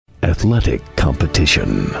athletic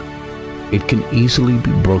competition. It can easily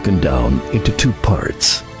be broken down into two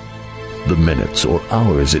parts: the minutes or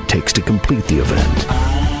hours it takes to complete the event,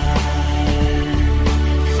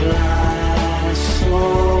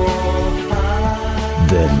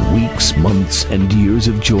 then weeks, months, and years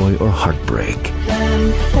of joy or heartbreak.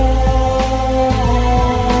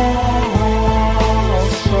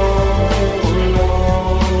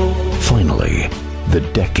 Finally, the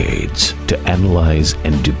decades to analyze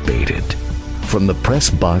and debate it. From the press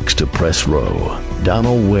box to press row,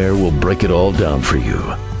 Donald Ware will break it all down for you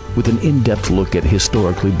with an in-depth look at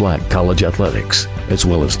historically black college athletics, as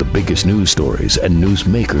well as the biggest news stories and news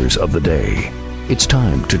makers of the day. It's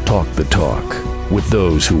time to talk the talk with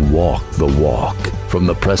those who walk the walk. From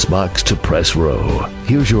the press box to press row,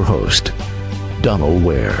 here's your host, Donald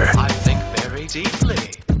Ware. I think very deeply.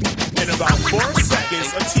 In about 4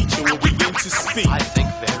 seconds, a teacher will begin to speak. I think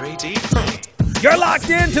very deeply. You're locked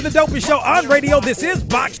in to the dopest show on radio. This is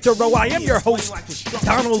Box to Row. I am your host,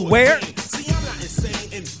 Donald Ware.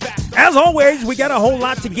 As always, we got a whole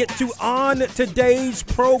lot to get to on today's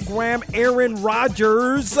program. Aaron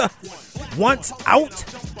Rodgers wants out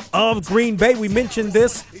of Green Bay. We mentioned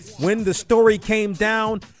this when the story came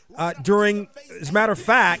down during, as a matter of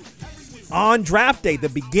fact, on draft day, the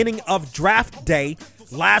beginning of draft day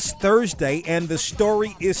last Thursday, and the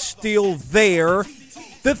story is still there.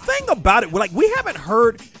 The thing about it, we haven't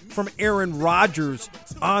heard from Aaron Rodgers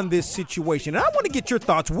on this situation. And I want to get your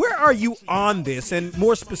thoughts. Where are you on this? And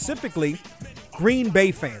more specifically, Green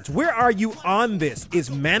Bay fans, where are you on this?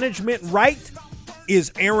 Is management right?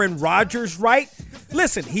 Is Aaron Rodgers right?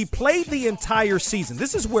 Listen, he played the entire season.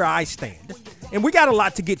 This is where I stand. And we got a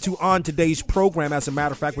lot to get to on today's program. As a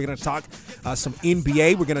matter of fact, we're going to talk some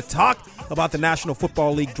NBA. We're going to talk about the National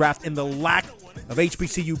Football League draft and the lack of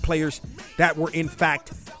HBCU players that were, in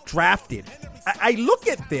fact, drafted. I look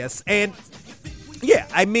at this and, yeah,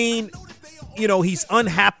 I mean, you know, he's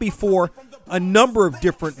unhappy for a number of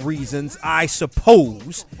different reasons, I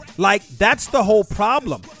suppose. Like, that's the whole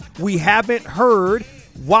problem. We haven't heard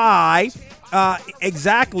why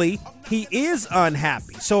exactly he is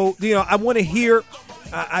unhappy. So, you know, I want to hear,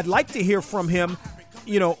 I'd like to hear from him,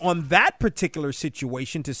 you know, on that particular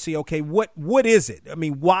situation to see, okay, what is it? I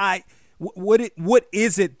mean, why, what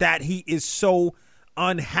is it that he is so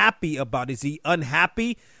unhappy about? Is he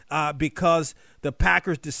unhappy because the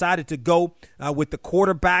Packers decided to go with the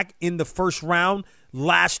quarterback in the first round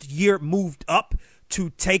last year, moved up to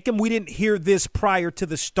take him? We didn't hear this prior to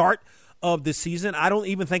the start of the season. I don't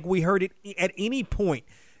even think we heard it at any point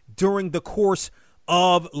during the course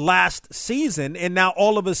of last season. And now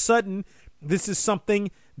all of a sudden, this is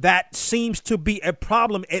something that seems to be a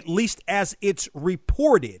problem, at least as it's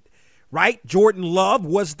reported, right? Jordan Love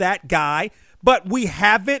was that guy, but we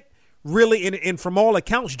haven't really, and from all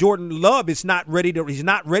accounts, Jordan Love is not ready to, he's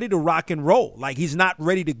not ready to rock and roll. Like, he's not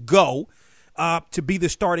ready to go to be the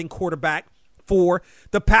starting quarterback for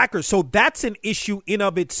the Packers. So that's an issue in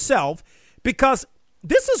of itself, because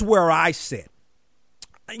this is where I sit.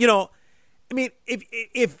 You know, I mean,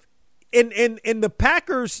 if in the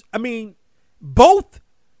Packers, I mean, both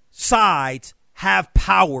sides have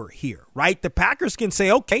power here, right? The Packers can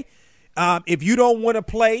say, okay, if you don't want to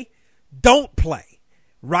play, don't play,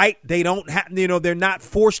 right? They don't have, you know, they're not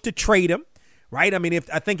forced to trade him, right? I mean,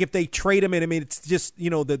 I think if they trade him, and I mean, it's just, you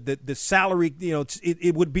know, the salary, you know,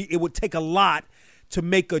 it would take a lot to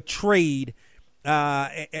make a trade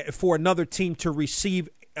for another team to receive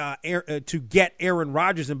to get Aaron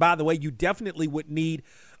Rodgers. And by the way, you definitely would need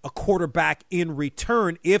a quarterback in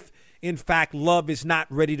return if, in fact, Love is not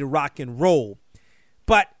ready to rock and roll.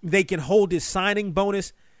 But they can hold his signing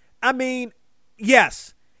bonus. I mean,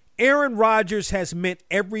 yes, Aaron Rodgers has meant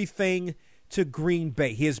everything to Green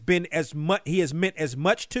Bay. He has meant as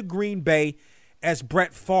much to Green Bay as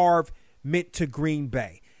Brett Favre meant to Green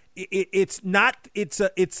Bay. It's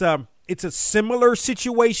a similar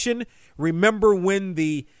situation. Remember when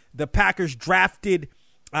the Packers drafted,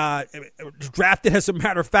 as a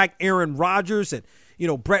matter of fact, Aaron Rodgers, and, you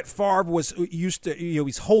know, Brett Favre was used to, you know,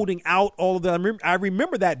 he's holding out all of them. I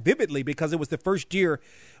remember that vividly because it was the first year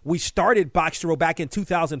we started Box to Row back in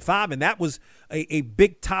 2005, and that was a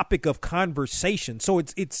big topic of conversation. So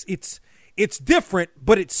it's different,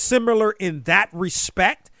 but it's similar in that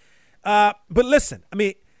respect. But listen, I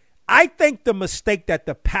mean, I think the mistake that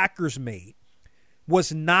the Packers made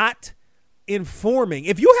was not informing.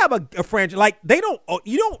 If you have a franchise, like, you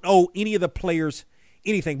don't owe any of the players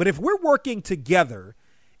anything. But if we're working together,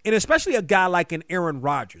 and especially a guy like an Aaron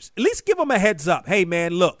Rodgers, at least give them a heads up. Hey,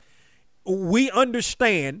 man, look, we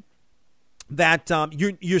understand that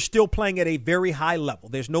you're still playing at a very high level.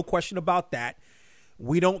 There's no question about that.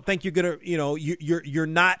 We don't think you're going to, you're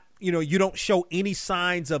not, you don't show any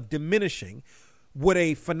signs of diminishing. What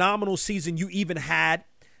a phenomenal season you even had,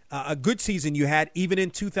 a good season you had even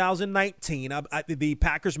in 2019. The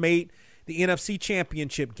Packers made the NFC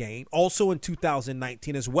Championship game also in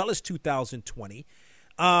 2019 as well as 2020.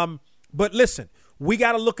 But listen, we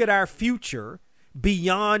got to look at our future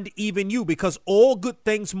beyond even you, because all good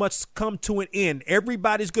things must come to an end.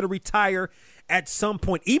 Everybody's going to retire at some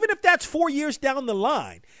point, even if that's 4 years down the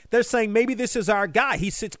line. They're saying maybe this is our guy. He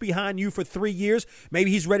sits behind you for 3 years.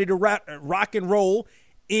 Maybe he's ready to rock and roll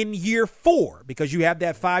in year 4, because you have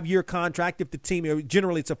that 5-year contract. If the team,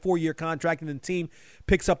 generally it's a 4-year contract, and the team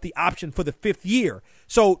picks up the option for the 5th year.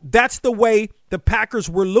 So that's the way the Packers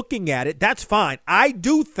were looking at it. That's fine. I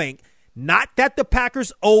do think not that the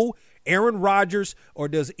Packers owe Aaron Rodgers or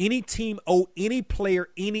does any team owe any player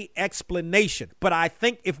any explanation. But I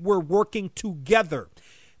think if we're working together,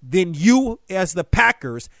 then you as the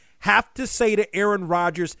Packers have to say to Aaron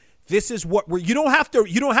Rodgers, this is what you don't have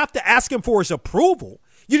to ask him for his approval.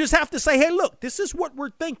 You just have to say, hey, look, this is what we're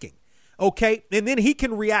thinking. Okay. And then he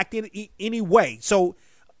can react in any way. So,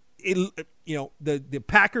 the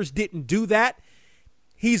Packers didn't do that.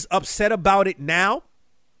 He's upset about it now.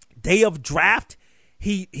 Day of draft.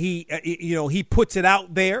 He puts it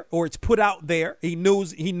out there, or it's put out there. He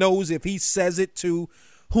knows if he says it to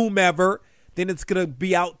whomever, then it's going to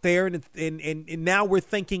be out there. And now we're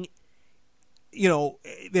thinking,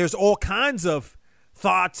 there's all kinds of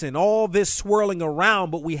thoughts and all this swirling around,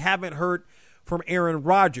 but we haven't heard from Aaron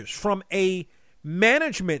Rodgers. From a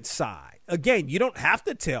management side, again, you don't have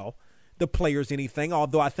to tell the players anything,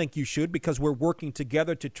 although I think you should, because we're working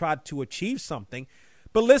together to try to achieve something.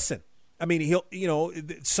 But listen, I mean,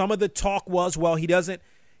 some of the talk was, well, he doesn't,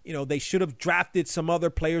 they should have drafted some other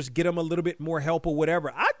players, get him a little bit more help or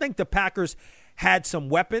whatever. I think the Packers had some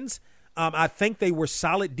weapons. I think they were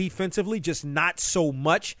solid defensively, just not so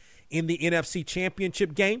much in the NFC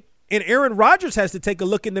Championship game. And Aaron Rodgers has to take a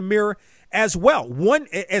look in the mirror as well. One,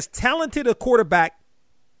 as talented a quarterback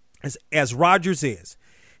as Rodgers is,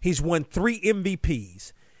 he's won 3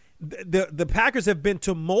 MVPs. The Packers have been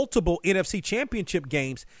to multiple NFC Championship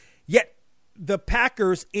games. Yet the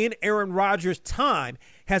Packers in Aaron Rodgers' time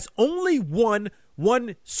has only won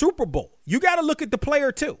 1 Super Bowl. You got to look at the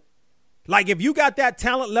player too. Like, if you got that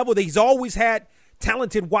talent level, that he's always had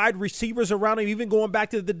talented wide receivers around him, even going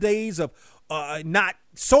back to the days of not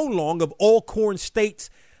so long of Alcorn State's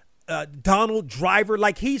Donald Driver.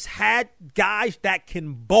 Like, he's had guys that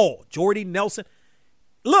can ball. Jordy Nelson.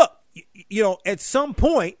 Look, at some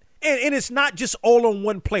point, and it's not just all on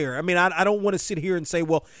one player. I mean, I don't want to sit here and say,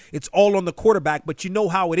 well, it's all on the quarterback, but you know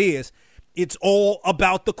how it is. It's all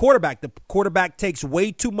about the quarterback. The quarterback takes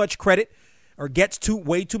way too much credit, or gets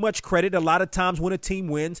way too much credit a lot of times when a team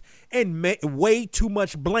wins, and way too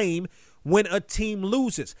much blame when a team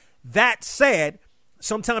loses. That said,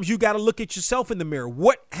 sometimes you got to look at yourself in the mirror.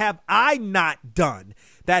 What have I not done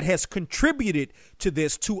that has contributed to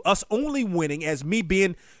this, to us only winning, as me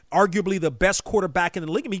being arguably the best quarterback in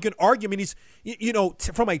the league? I mean, you can argue, he's,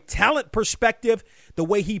 from a talent perspective, the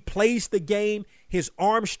way he plays the game, his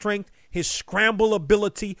arm strength, his scramble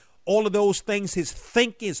ability, all of those things, his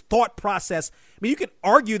thought process. I mean, you can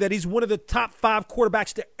argue that he's one of the top 5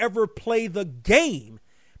 quarterbacks to ever play the game,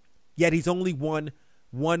 yet he's only won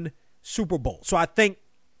 1 Super Bowl. So I think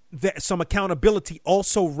that some accountability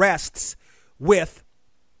also rests with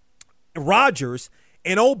Rodgers.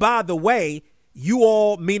 And oh, by the way, you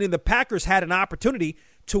all, meaning the Packers, had an opportunity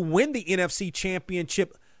to win the NFC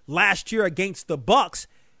Championship last year against the Bucs.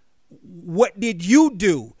 What did you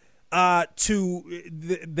do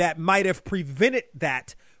that might have prevented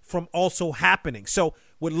that from also happening? So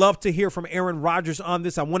would love to hear from Aaron Rodgers on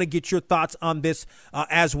this. I want to get your thoughts on this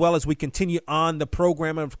as well as we continue on the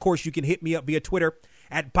program. And, of course, you can hit me up via Twitter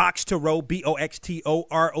at Box2Row,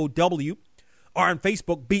 BOXTOROW, or on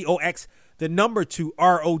Facebook,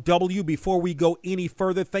 BOX2ROW. Before we go any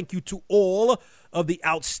further, thank you to all of the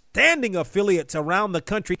outstanding affiliates around the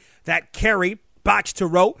country that carry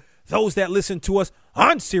Box2Row. Those that listen to us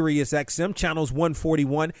on Sirius XM, channels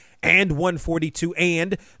 141 and 142,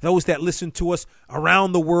 and those that listen to us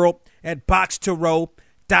around the world at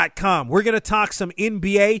Box2Row.com. We're going to talk some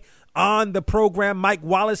NBA on the program. Mike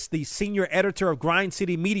Wallace, the senior editor of Grind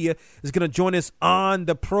City Media, is going to join us on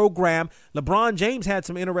the program. LeBron James had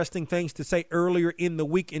some interesting things to say earlier in the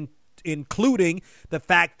week, including the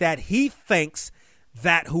fact that he thinks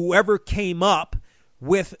that whoever came up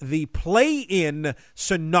with the play-in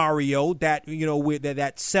scenario, that, with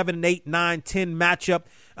that 7, 8, 9, 10 matchup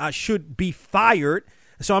should be fired.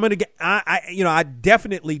 So I'm going to get, I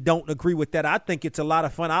definitely don't agree with that. I think it's a lot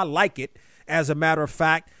of fun. I like it. as a matter of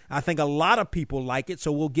fact. I think a lot of people like it,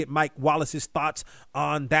 so we'll get Mike Wallace's thoughts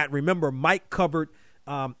on that. Remember, Mike covered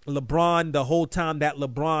LeBron the whole time that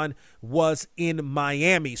LeBron was in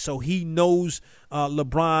Miami, so he knows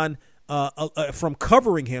LeBron from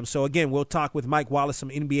covering him. So, again, we'll talk with Mike Wallace, some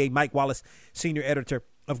NBA. Mike Wallace, senior editor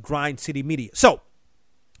of Grind City Media. So,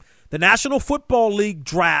 the National Football League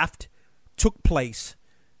draft took place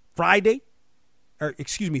Thursday,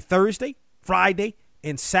 Friday,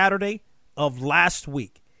 and Saturday of last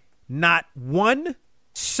week. Not one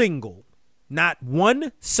single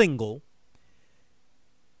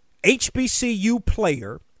HBCU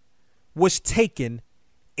player was taken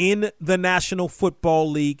in the National Football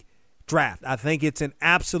League draft. I think it's it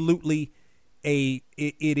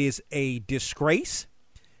is a disgrace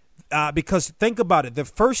because think about it. The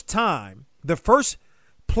first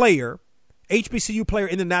player, HBCU player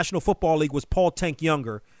in the National Football League was Paul Tank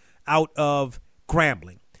Younger out of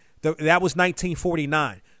Grambling. That was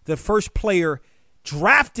 1949. The first player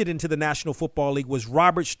drafted into the National Football League was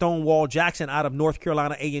Robert Stonewall Jackson out of North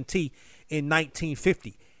Carolina A&T in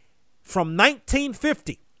 1950. From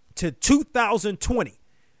 1950 to 2020,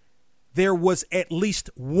 there was at least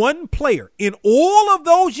one player in all of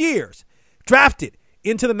those years drafted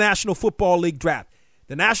into the National Football League draft.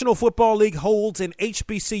 The National Football League holds an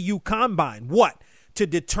HBCU combine. What? To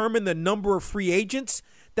determine the number of free agents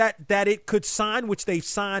that it could sign, which they've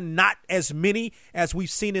signed not as many as we've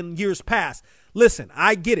seen in years past. Listen,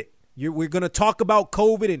 I get it. We're going to talk about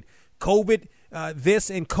COVID and COVID this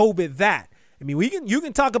and COVID that. I mean, you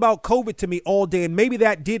can talk about COVID to me all day, and maybe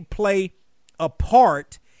that did play a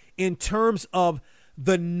part in terms of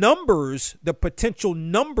the numbers, the potential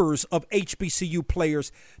numbers of HBCU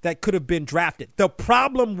players that could have been drafted. The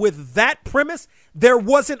problem with that premise, there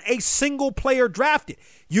wasn't a single player drafted.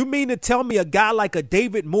 You mean to tell me a guy like a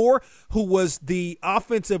David Moore, who was the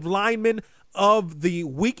offensive lineman of the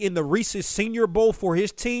week in the Reese's Senior Bowl for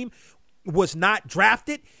his team, was not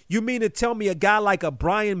drafted? You mean to tell me a guy like a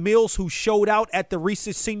Brian Mills, who showed out at the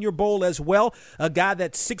Reese's Senior Bowl as well, a guy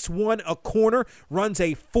that's 6'1", a corner, runs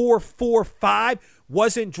a 4.45,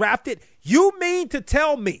 wasn't drafted? You mean to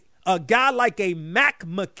tell me a guy like a Mac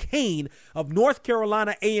McCain of North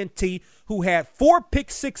Carolina A&T, who had 4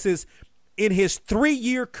 pick sixes in his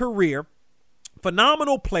 3-year career,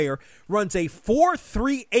 phenomenal player, runs a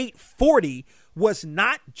 4.38 40, was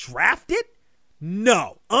not drafted?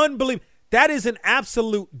 No. Unbelievable. That is an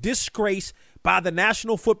absolute disgrace by the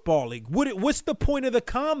National Football League. What's the point of the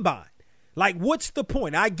combine? Like, what's the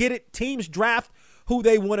point? I get it. Teams draft who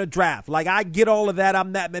they want to draft. Like, I get all of that.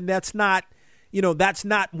 That's not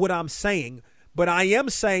what I'm saying. But I am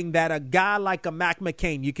saying that a guy like a Mac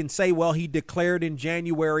McCain, you can say, well, he declared in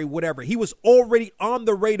January, whatever. He was already on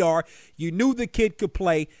the radar. You knew the kid could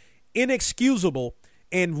play. Inexcusable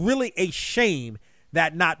and really a shame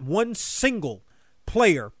that not one single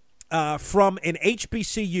player from an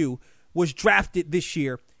HBCU was drafted this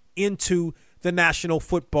year into the National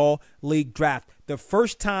Football League draft. The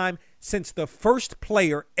first time since the first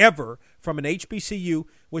player ever from an HBCU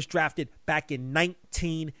was drafted back in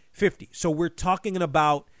 1950. So we're talking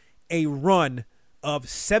about a run of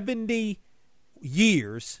 71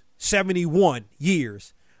 years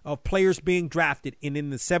of players being drafted, and in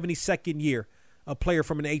the 72nd year, a player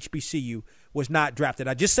from an HBCU was not drafted.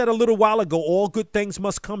 I just said a little while ago, all good things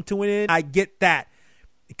must come to an end. I get that.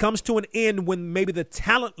 It comes to an end when maybe the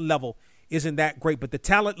talent level isn't that great, but the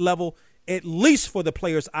talent level, at least for the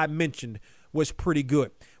players I mentioned, was pretty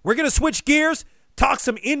good. We're going to switch gears, talk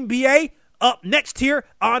some NBA. Up next here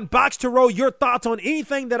on Box to Row, your thoughts on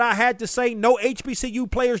anything that I had to say. No HBCU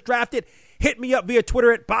players drafted. Hit me up via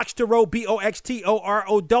Twitter at Box to Row,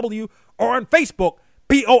 BOXTOROW, or on Facebook,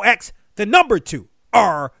 BOX2ROW.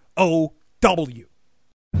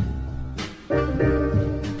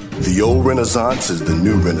 The old Renaissance is the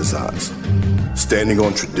new Renaissance, standing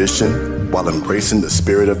on tradition while embracing the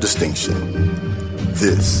spirit of distinction.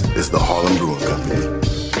 This is the Harlem Brewing Company.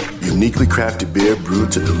 Uniquely crafted beer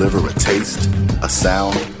brewed to deliver a taste, a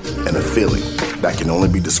sound, and a feeling that can only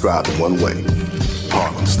be described in one way: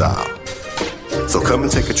 Harlem style. So come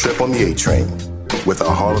and take a trip on the A train with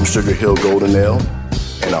our Harlem Sugar Hill Golden Ale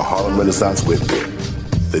and our Harlem Renaissance Wit Beer,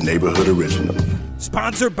 the neighborhood original.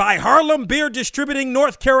 Sponsored by Harlem Beer Distributing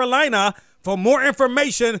North Carolina. For more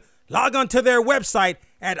information, log on to their website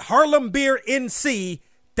at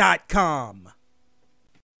harlembeernc.com.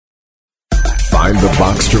 Find the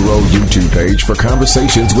Box to Row YouTube page for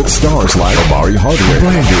conversations with stars like Omari Hardwick,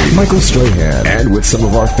 Brandy, Michael Strahan, and with some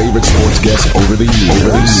of our favorite sports guests over the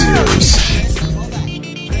years.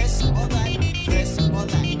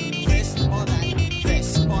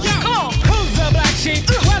 Who's the black sheep?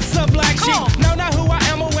 What's the black sheep?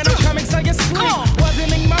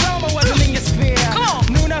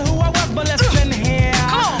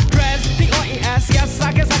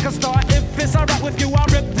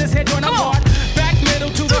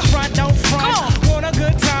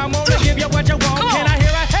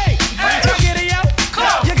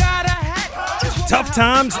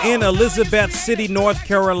 times in Elizabeth City, North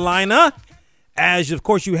Carolina, as, of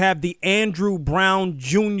course, you have the Andrew Brown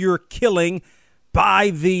Jr. killing by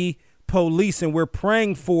the police, and we're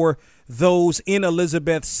praying for those in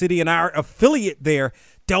Elizabeth City and our affiliate there,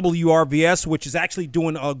 WRVS, which is actually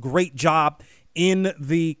doing a great job in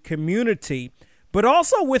the community. But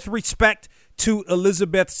also with respect to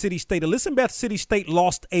Elizabeth City State. Elizabeth City State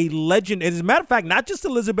lost a legend. As a matter of fact, not just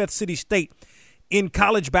Elizabeth City State. In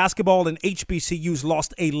college basketball and HBCUs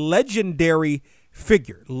lost a legendary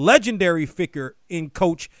figure in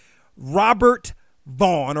Coach Robert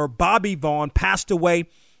Vaughn, or Bobby Vaughn, passed away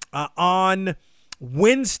on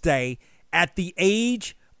Wednesday at the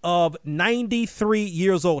age of 93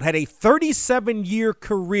 years old. Had a 37-year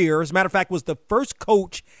career. As a matter of fact, was the first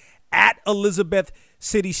coach at Elizabeth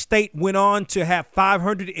City State. Went on to have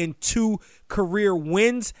 502 career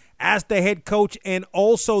wins as the head coach, and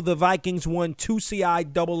also the Vikings won 2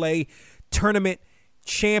 CIAA tournament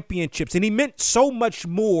championships. And he meant so much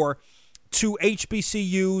more to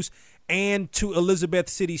HBCUs and to Elizabeth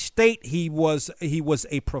City State. He was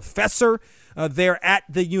a professor there at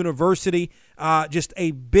the university, just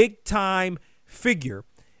a big-time figure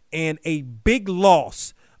and a big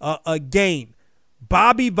loss again.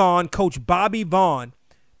 Bobby Vaughn, Coach Bobby Vaughn,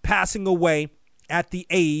 passing away at the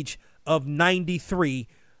age of 93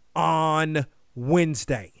 on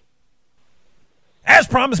Wednesday. As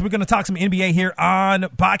promised, we're going to talk some NBA here on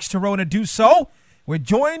Box to Row, and to do so, we're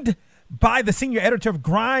joined by the senior editor of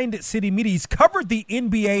Grind City Media. He's covered the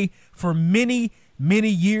NBA for many, many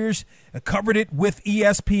years, covered it with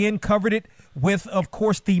ESPN, covered it with, of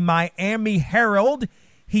course, the Miami Herald.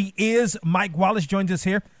 He is Mike Wallace, joins us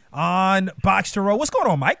here on Box to Row. What's going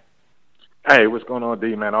on, Mike? Hey, what's going on,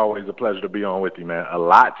 D, man? Always a pleasure to be on with you, man. A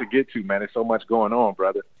lot to get to, man. There's so much going on,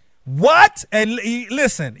 brother. What? And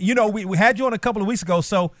listen, you know, we had you on a couple of weeks ago,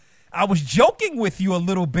 so I was joking with you a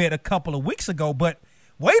little bit a couple of weeks ago, but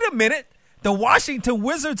wait a minute. The Washington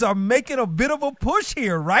Wizards are making a bit of a push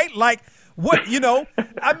here, right? Like, what, you know,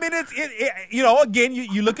 I mean, you know, again,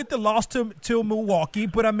 you look at the loss to Milwaukee,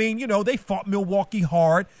 but, I mean, you know, they fought Milwaukee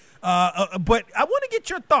hard. But I want to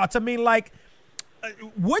get your thoughts. I mean, like,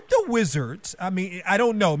 would the Wizards, I mean, I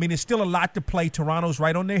don't know. I mean, it's still a lot to play. Toronto's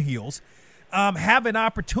right on their heels. Have an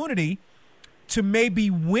opportunity to maybe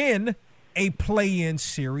win a play-in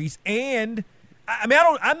series, and I mean,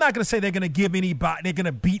 I'm not going to say they're going to give anybody, they're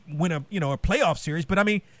going to win a playoff series, but I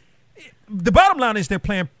mean, the bottom line is they're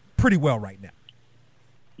playing pretty well right now.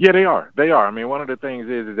 Yeah, they are. They are. I mean, one of the things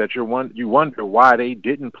is that you wonder why they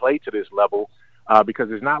didn't play to this level,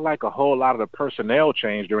 because it's not like a whole lot of the personnel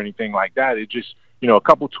changed or anything like that. It just, you know, a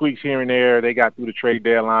couple tweaks here and there. They got through the trade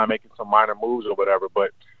deadline, making some minor moves or whatever,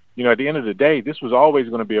 but you know, at the end of the day, this was always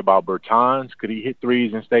going to be about Bertans. Could he hit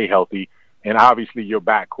threes and stay healthy? And obviously your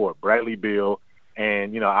backcourt, Bradley Beal,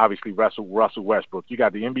 and, you know, obviously Russell Westbrook. You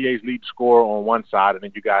got the NBA's lead scorer on one side, and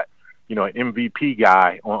then you got, you know, an MVP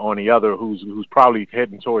guy on the other who's probably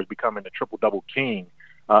heading towards becoming the triple-double king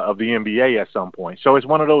of the NBA at some point. So it's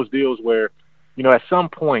one of those deals where, you know, at some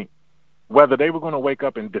point, whether they were going to wake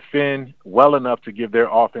up and defend well enough to give their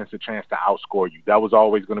offense a chance to outscore you, that was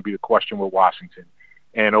always going to be the question with Washington.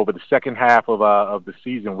 And over the second half of the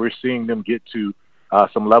season, we're seeing them get to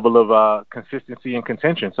some level of consistency and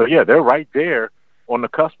contention. So, yeah, they're right there on the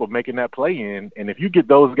cusp of making that play-in. And if you get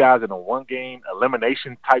those guys in a one-game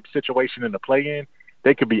elimination-type situation in the play-in,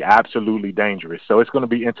 they could be absolutely dangerous. So it's going to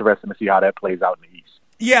be interesting to see how that plays out in the East.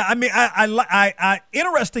 Yeah, I mean, I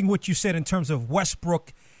interesting what you said in terms of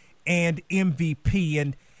Westbrook and MVP.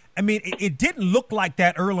 And, I mean, it didn't look like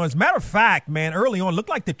that early on. As a matter of fact, man, early on, it looked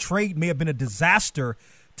like the trade may have been a disaster,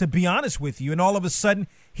 to be honest with you. And all of a sudden,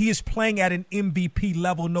 he is playing at an MVP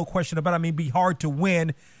level, no question about it. I mean, it'd be hard to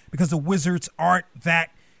win because the Wizards aren't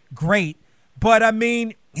that great. But, I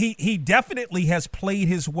mean, he definitely has played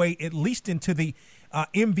his way at least into the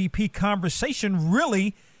MVP conversation.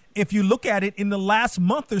 Really, if you look at it in the last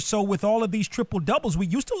month or so with all of these triple-doubles, we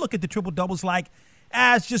used to look at the triple-doubles like,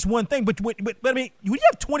 it's just one thing. But I mean, when you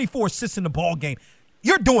have 24 assists in the ball game,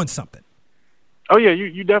 you're doing something. Oh, yeah,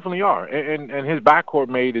 you definitely are. And his backcourt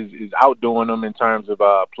mate is outdoing them in terms of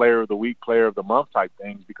player of the week, player of the month type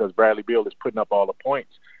things, because Bradley Beal is putting up all the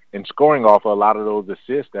points and scoring off a lot of those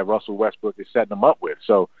assists that Russell Westbrook is setting them up with.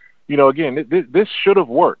 So, you know, again, this should have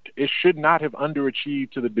worked. It should not have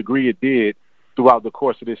underachieved to the degree it did throughout the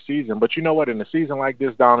course of this season. But you know what? In a season like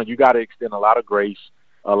this, Donald, you got to extend a lot of grace,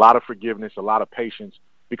 a lot of forgiveness, a lot of patience,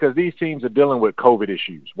 because these teams are dealing with COVID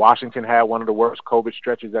issues. Washington had one of the worst COVID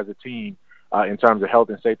stretches as a team in terms of health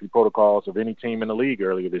and safety protocols of any team in the league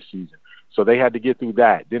earlier this season. So they had to get through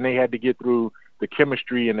that. Then they had to get through the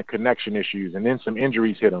chemistry and the connection issues, and then some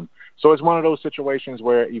injuries hit them. So it's one of those situations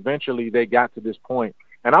where eventually they got to this point.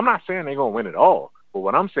 And I'm not saying they're going to win it all, but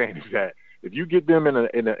what I'm saying is that if you get them in a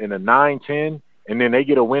 9-10, and then they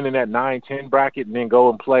get a win in that 9-10 bracket, and then go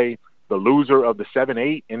and play the loser of the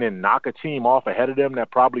 7-8, and then knock a team off ahead of them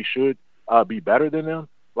that probably should be better than them.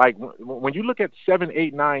 Like when you look at 7,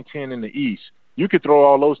 8, 9, 10 in the East, you could throw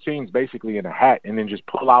all those teams basically in a hat and then just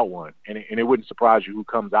pull out one, and it wouldn't surprise you who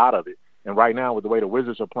comes out of it. And right now, with the way the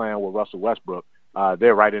Wizards are playing with Russell Westbrook,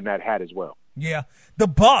 they're right in that hat as well. Yeah, the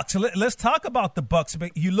Bucks. Let's talk about the Bucks.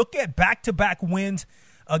 You look at back-to-back wins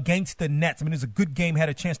against the Nets. I mean, it was a good game. Had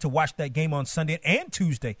a chance to watch that game on Sunday and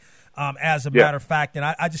Tuesday, as a matter of fact. And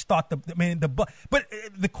I just thought but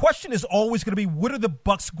the question is always going to be, what are the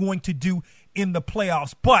Bucks going to do in the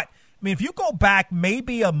playoffs? But I mean, if you go back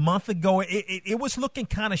maybe a month ago, it was looking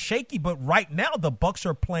kind of shaky. But right now, the Bucks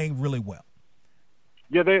are playing really well.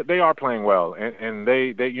 Yeah, they are playing well, and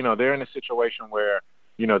they they're in a situation where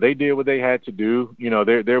they did what they had to do.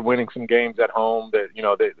 They're winning some games at home. That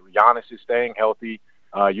Giannis is staying healthy.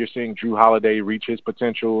 You're seeing Drew Holiday reach his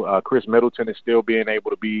potential. Chris Middleton is still being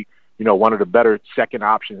able to be one of the better second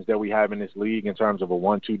options that we have in this league in terms of a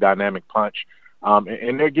 1-2 dynamic punch.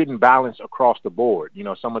 And they're getting balance across the board.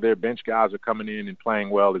 Some of their bench guys are coming in and playing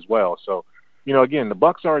well as well. So, again, the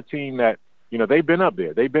Bucks are a team that they've been up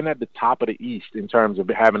there. They've been at the top of the East in terms of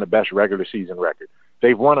having the best regular season record.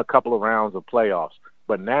 They've won a couple of rounds of playoffs,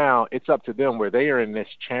 but now it's up to them where they are in this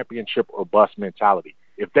championship or bust mentality.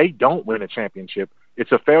 If they don't win a championship,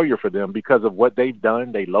 it's a failure for them because of what they've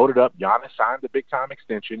done. They loaded up. Giannis signed the big-time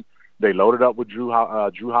extension. They loaded up with Drew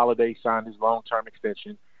Holiday, signed his long-term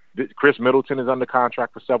extension. Chris Middleton is under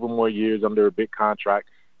contract for several more years under a big contract.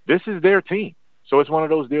 This is their team. So it's one of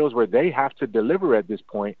those deals where they have to deliver at this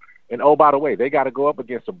point. And, oh, by the way, they got to go up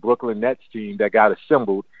against a Brooklyn Nets team that got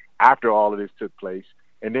assembled after all of this took place.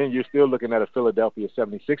 And then you're still looking at a Philadelphia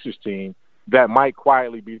 76ers team that might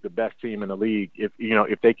quietly be the best team in the league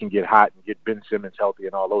if they can get hot and get Ben Simmons healthy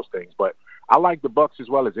and all those things. But I like the Bucks as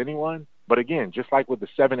well as anyone. But, again, just like with the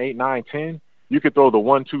 7, 8, 9, 10, you could throw the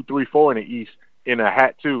 1, 2, 3, 4 in the East in a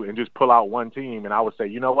hat, too, and just pull out one team. And I would say,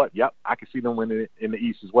 you know what? Yep, I can see them winning it in the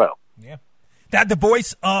East as well. Yeah. That the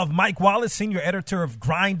voice of Mike Wallace, senior editor of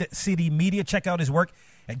Grind City Media. Check out his work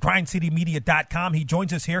at grindcitymedia.com. He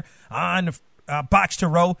joins us here on Box to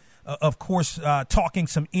Row, of course, talking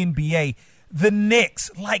some NBA. The Knicks,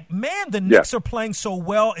 the Knicks are playing so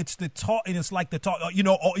well. It's the talk, and it's like the talk.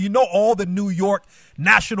 All the New York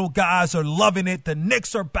national guys are loving it. The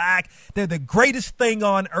Knicks are back. They're the greatest thing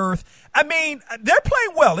on earth. I mean, they're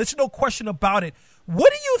playing well. There's no question about it.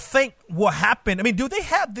 What do you think will happen? I mean, do they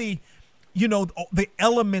have the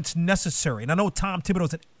elements necessary? And I know Tom Thibodeau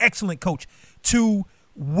is an excellent coach to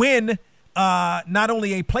win not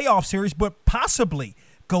only a playoff series, but possibly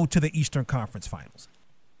go to the Eastern Conference Finals.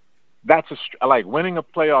 That's like winning a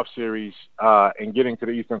playoff series and getting to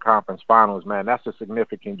the Eastern Conference Finals, man. That's a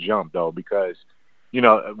significant jump, though, because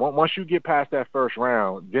once you get past that first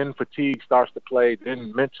round, then fatigue starts to play.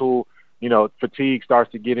 Then mental, fatigue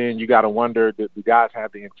starts to get in. You got to wonder, do the guys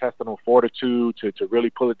have the intestinal fortitude to really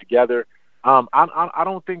pull it together? I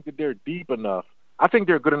don't think that they're deep enough. I think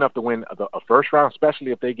they're good enough to win a first round,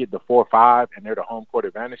 especially if they get the 4-5 and they're the home court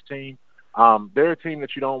advantage team. They're a team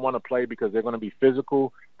that you don't want to play because they're going to be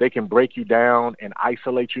physical. They can break you down and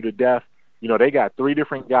isolate you to death. They got 3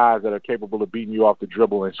 different guys that are capable of beating you off the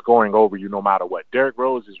dribble and scoring over you no matter what. Derrick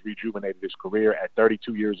Rose has rejuvenated his career at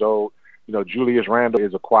 32 years old. Julius Randle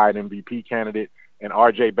is a quiet MVP candidate, and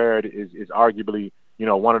R.J. Barrett is arguably,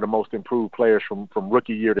 one of the most improved players from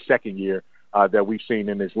rookie year to second year that we've seen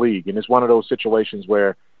in this league. And it's one of those situations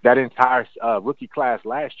where that entire rookie class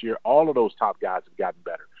last year, all of those top guys have gotten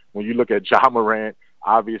better. When you look at Ja Morant,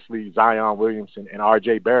 obviously Zion Williamson, and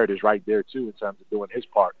R.J. Barrett is right there, too, in terms of doing his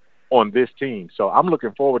part on this team. So I'm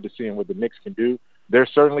looking forward to seeing what the Knicks can do. They're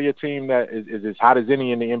certainly a team that is as hot as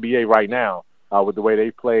any in the NBA right now with the way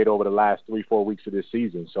they played over the last 3-4 weeks of this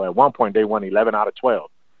season. So at one point they won 11 out of 12.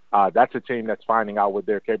 That's a team that's finding out what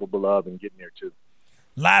they're capable of and getting there, too.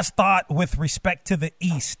 Last thought with respect to the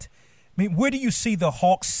East. I mean, where do you see the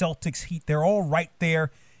Hawks, Celtics, Heat? They're all right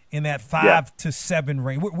there in that 5 to 7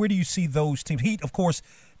 range. Where do you see those teams? Heat, of course,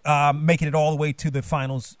 making it all the way to the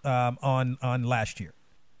finals on last year.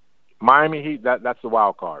 Miami Heat, that's the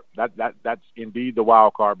wild card. That's indeed the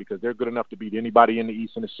wild card because they're good enough to beat anybody in the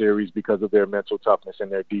East in the series because of their mental toughness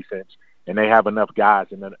and their defense, and they have enough guys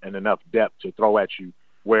and enough depth to throw at you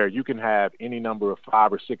where you can have any number of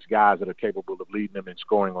 5 or 6 guys that are capable of leading them in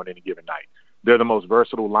scoring on any given night. They're the most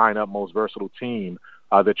versatile lineup, most versatile team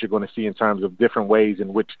that you're going to see in terms of different ways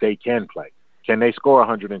in which they can play. Can they score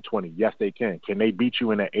 120? Yes, they can. Can they beat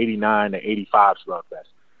you in an 89 to 85 slugfest?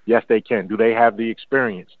 Yes, they can. Do they have the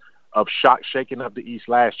experience of shaking up the East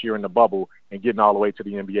last year in the bubble and getting all the way to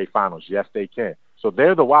the NBA Finals? Yes, they can. So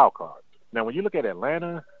they're the wild card. Now, when you look at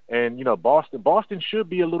Atlanta and, Boston should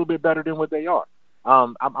be a little bit better than what they are.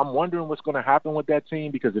 I'm wondering what's going to happen with that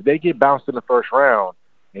team, because if they get bounced in the first round,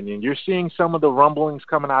 and then you're seeing some of the rumblings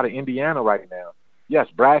coming out of Indiana right now. Yes,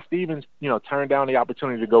 Brad Stevens, turned down the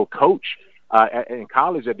opportunity to go coach in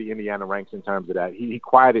college at the Indiana ranks in terms of that. He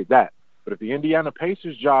quieted that. But if the Indiana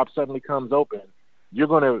Pacers job suddenly comes open, you're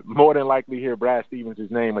going to more than likely hear Brad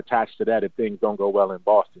Stevens' name attached to that if things don't go well in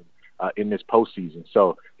Boston in this postseason.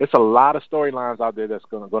 So there's a lot of storylines out there that's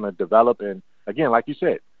going to develop. And again, like you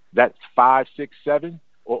said, that's 5, 6, 7,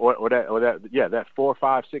 that 4,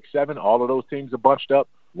 5, 6, 7. All of those teams are bunched up.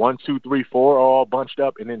 1, 2, 3, 4 are all bunched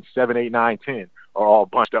up, and then 7, 8, 9, 10 are all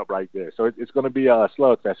bunched up right there. So it's going to be a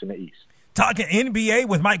slugfest in the East. Talking NBA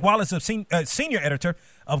with Mike Wallace, of senior editor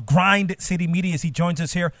of Grind City Media, as he joins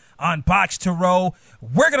us here on Box to Row.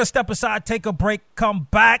 We're going to step aside, take a break, come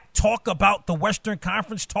back, talk about the Western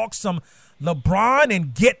Conference, talk some LeBron,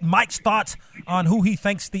 and get Mike's thoughts on who he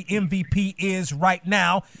thinks the MVP is right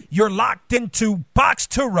now. You're locked into Box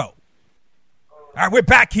to Row. All right, we're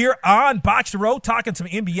back here on Box to Row talking some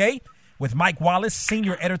NBA with Mike Wallace,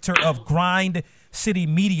 senior editor of Grind City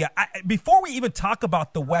Media. Before we even talk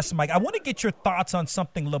about the West, Mike, I want to get your thoughts on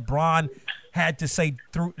something LeBron had to say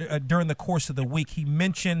during the course of the week. He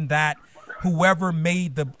mentioned that whoever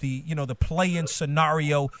made the play-in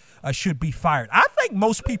scenario should be fired. I think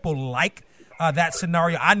most people like that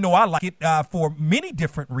scenario. I know I like it for many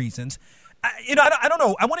different reasons. I don't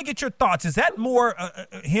know. I want to get your thoughts. Is that more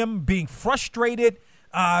him being frustrated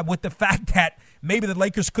with the fact that maybe the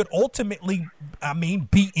Lakers could ultimately,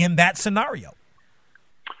 be in that scenario?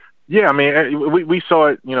 Yeah, we saw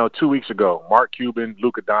it, 2 weeks ago. Mark Cuban,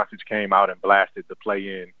 Luka Doncic came out and blasted the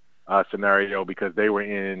play-in scenario because they were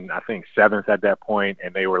in, I think, 7th at that point,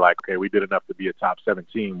 and they were like, okay, we did enough to be a top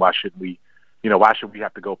 17. Why should we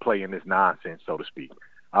have to go play in this nonsense, so to speak?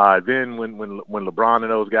 Then when LeBron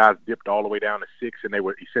and those guys dipped all the way down to 6 and they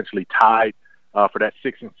were essentially tied for that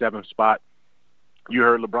 6th and 7th spot, you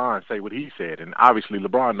heard LeBron say what he said. And obviously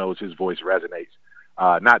LeBron knows his voice resonates,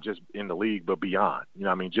 not just in the league, but beyond,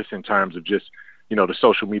 just in terms of the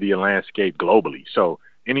social media landscape globally. So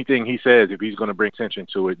anything he says, if he's going to bring attention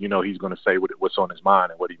to it, he's going to say what's on his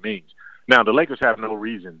mind and what he means. Now, the Lakers have no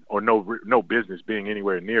reason or no business being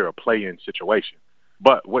anywhere near a play-in situation.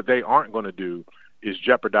 But what they aren't going to do is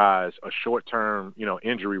jeopardize a short-term,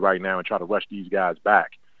 injury right now and try to rush these guys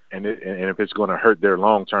back. And if it's going to hurt their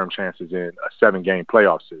long-term chances in a 7-game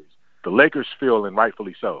playoff series. The Lakers feel, and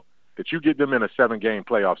rightfully so, that you get them in a 7-game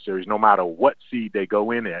playoff series, no matter what seed they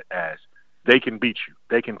go in as, they can beat you.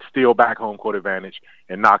 They can steal back home court advantage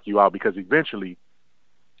and knock you out, because eventually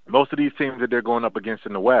most of these teams that they're going up against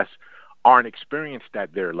in the West aren't experienced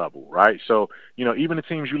at their level, right? So, even the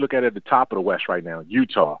teams you look at the top of the West right now,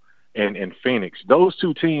 Utah and Phoenix, those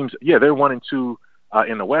two teams, they're 1 and 2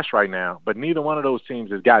 in the West right now, but neither one of those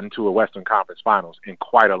teams has gotten to a Western Conference Finals in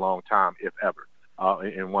quite a long time, if ever,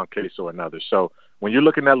 in one case or another. So when you're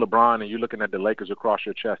looking at LeBron and you're looking at the Lakers across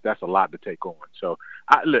your chest, that's a lot to take on. So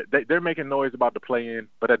look, they're making noise about the play-in,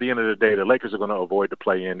 but at the end of the day, the Lakers are going to avoid the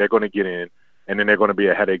play-in. They're going to get in, and then they're going to be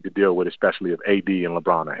a headache to deal with, especially if AD and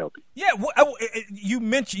LeBron are healthy. Yeah,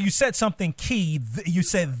 you said something key. You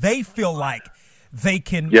said they feel like they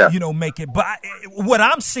can, make it. But what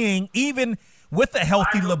I'm seeing, even with a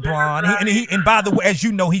healthy LeBron, and by the way, as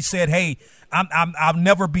you know, he said, "Hey, I'll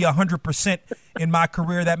never be 100% in my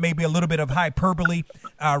career." That may be a little bit of hyperbole,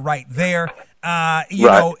 right there. You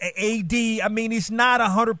know, AD, he's not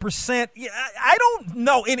 100%. I don't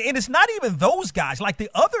know, and it's not even those guys. Like the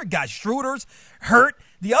other guys, Schroeder's hurt.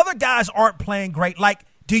 The other guys aren't playing great. Like,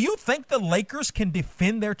 do you think the Lakers can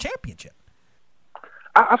defend their championship?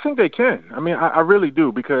 I think they can. I really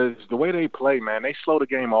do, because the way they play, man, they slow the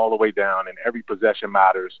game all the way down, and every possession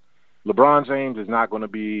matters. LeBron James is not going to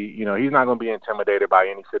be, he's not going to be intimidated by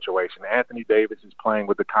any situation. Anthony Davis is playing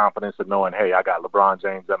with the confidence of knowing, hey, I got LeBron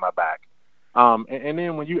James at my back. And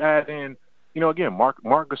then when you add in, again, Marc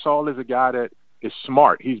Gasol is a guy that is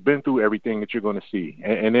smart. He's been through everything that you're going to see.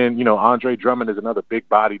 And then, Andre Drummond is another big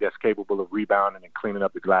body that's capable of rebounding and cleaning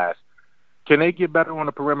up the glass. Can they get better on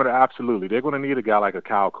the perimeter? Absolutely. They're going to need a guy like a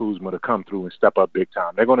Kyle Kuzma to come through and step up big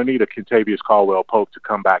time. They're going to need a Kentavious Caldwell-Pope to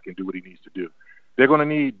come back and do what he needs to do. They're going to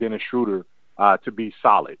need Dennis Schroeder to be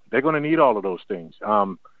solid. They're going to need all of those things.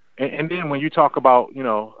 And then when you talk about,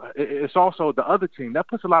 it's also the other team. That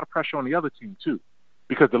puts a lot of pressure on the other team too,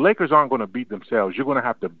 because the Lakers aren't going to beat themselves. You're going to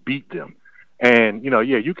have to beat them. And,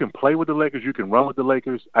 yeah, you can play with the Lakers. You can run with the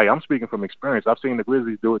Lakers. Hey, I'm speaking from experience. I've seen the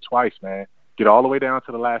Grizzlies do it twice, man. Get all the way down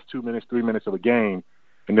to the last 2 minutes, 3 minutes of a game,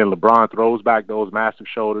 and then LeBron throws back those massive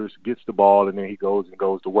shoulders, gets the ball, and then he goes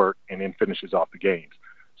to work and then finishes off the games.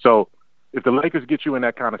 So if the Lakers get you in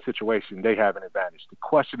that kind of situation, they have an advantage. The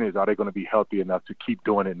question is, are they going to be healthy enough to keep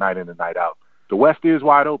doing it night in and night out? The West is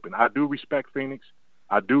wide open. I do respect Phoenix.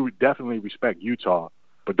 I do definitely respect Utah.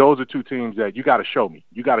 But those are two teams that you got to show me.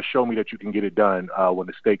 You got to show me that you can get it done when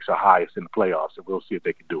the stakes are highest in the playoffs, and we'll see if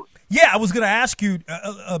they can do it. Yeah, I was going to ask you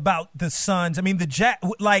about the Suns. I mean, the Jazz,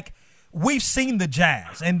 we've seen the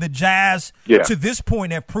Jazz, and the Jazz to this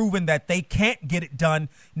point have proven that they can't get it done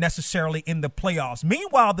necessarily in the playoffs.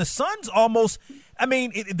 Meanwhile, the Suns almost,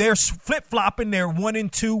 they're flip-flopping. They're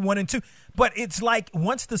 1-2, 1-2. But it's like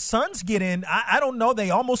once the Suns get in, I don't know,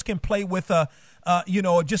 they almost can play with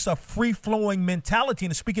just a free-flowing mentality.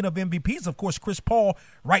 And speaking of MVPs, of course, Chris Paul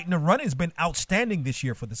right in the run has been outstanding this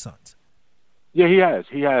year for the Suns. Yeah, he has.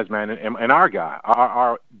 He has, man. And our guy,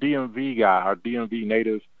 our DMV guy, our DMV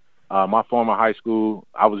native, my former high school,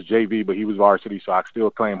 I was JV, but he was varsity, so I still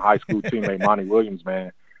claim high school teammate Monty Williams,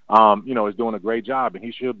 man, is doing a great job, and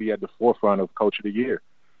he should be at the forefront of Coach of the Year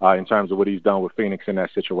in terms of what he's done with Phoenix in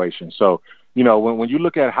that situation. So, when you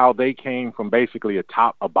look at how they came from basically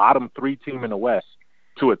a bottom 3 team in the West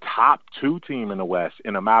to a top 2 team in the West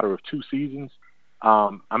in a matter of 2 seasons,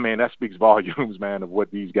 that speaks volumes, man, of what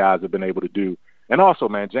these guys have been able to do. And also,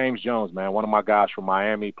 man, James Jones, man, one of my guys from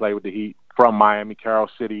Miami, played with the Heat from Miami, Carroll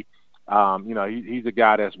City. He's a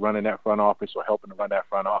guy that's running that front office or helping to run that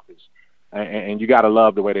front office. And you got to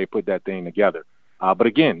love the way they put that thing together. But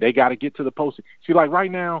again, they got to get to the post. See, like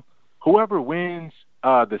right now, whoever wins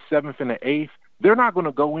the 7th and the 8th, they're not going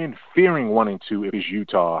to go in fearing 1 and 2 if it's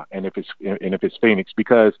Utah and if it's Phoenix,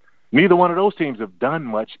 because neither one of those teams have done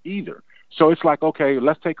much either. So it's like, okay,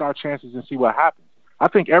 let's take our chances and see what happens. I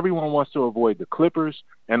think everyone wants to avoid the Clippers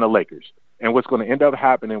and the Lakers. And what's going to end up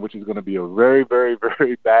happening, which is going to be a very, very,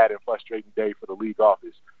 very bad and frustrating day for the league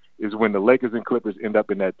office, is when the Lakers and Clippers end up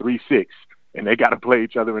in that 3-6, and they got to play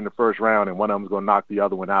each other in the first round, and one of them is going to knock the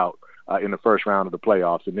other one out in the first round of the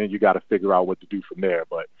playoffs, and then you got to figure out what to do from there.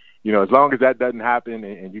 But, as long as that doesn't happen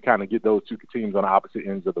and you kind of get those two teams on the opposite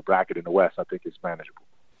ends of the bracket in the West, I think it's manageable.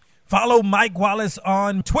 Follow Mike Wallace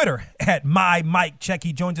on Twitter at @MyMikeCheck.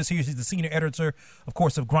 He joins us here. He's the senior editor, of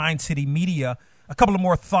course, of Grind City Media. A couple of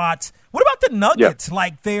more thoughts. What about the Nuggets? Yeah.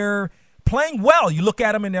 Like, they're playing well. You look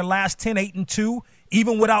at them in their last 10, 8-2,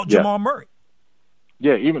 even without Jamal Murray.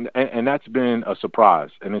 Yeah, and that's been a surprise,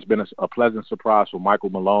 and it's been a pleasant surprise for Michael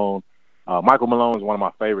Malone. Michael Malone is one of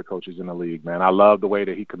my favorite coaches in the league, man. I love the way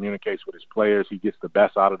that he communicates with his players. He gets the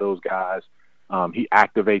best out of those guys. He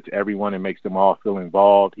activates everyone and makes them all feel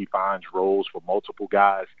involved. He finds roles for multiple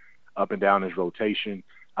guys up and down his rotation.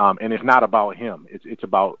 And it's not about him. It's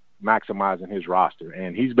about maximizing his roster.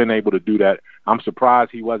 And he's been able to do that. I'm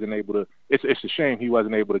surprised he wasn't able to – it's a shame he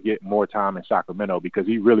wasn't able to get more time in Sacramento, because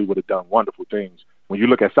he really would have done wonderful things. When you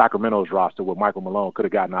look at Sacramento's roster, what Michael Malone could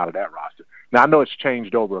have gotten out of that roster. Now, I know it's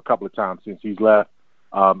changed over a couple of times since he's left,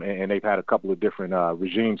 and they've had a couple of different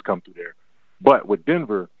regimes come through there. But with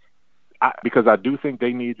Denver – because I do think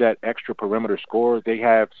they need that extra perimeter scorer. They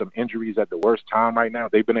have some injuries at the worst time right now.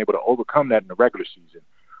 They've been able to overcome that in the regular season.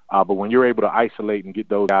 But when you're able to isolate and get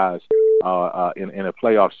those guys in a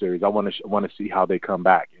playoff series, I want to see how they come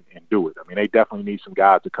back and do it. I mean, they definitely need some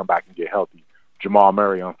guys to come back and get healthy. Jamal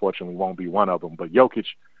Murray, unfortunately, won't be one of them. But Jokic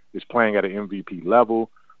is playing at an MVP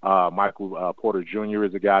level. Michael Porter Jr.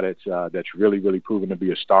 is a guy that's really, really proven to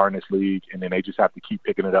be a star in this league, and then they just have to keep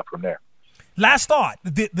picking it up from there. Last thought,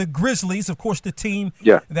 the Grizzlies, of course, the team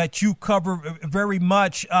that you cover very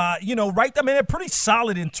much, right? I mean, they're pretty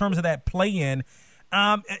solid in terms of that play-in.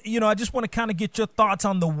 I just want to kind of get your thoughts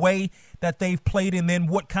on the way that they've played and then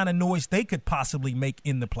what kind of noise they could possibly make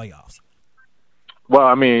in the playoffs. Well,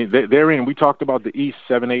 I mean, they're in – we talked about the East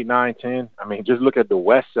 7, 8, 9, 10. I mean, just look at the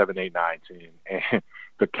West 7, 8, 9, 10. And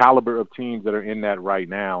the caliber of teams that are in that right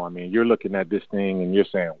now, I mean, you're looking at this thing and you're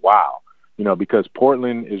saying, wow. Because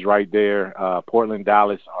Portland is right there. Portland,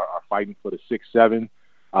 Dallas are fighting for the 6-7.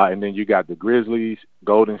 And then you got the Grizzlies,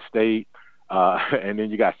 Golden State, and then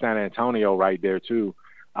you got San Antonio right there too.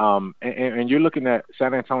 And you're looking at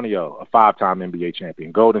San Antonio, a 5-time NBA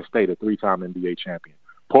champion, Golden State, a 3-time NBA champion.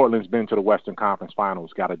 Portland's been to the Western Conference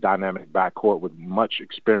Finals, got a dynamic backcourt with much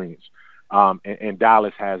experience. And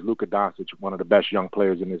Dallas has Luka Doncic, one of the best young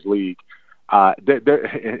players in this league.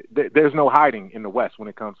 There's no hiding in the West when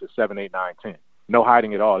it comes to 7, 8, 9, 10. No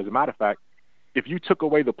hiding at all. As a matter of fact, if you took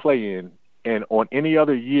away the play-in and on any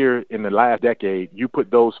other year in the last decade, you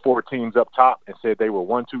put those 4 teams up top and said they were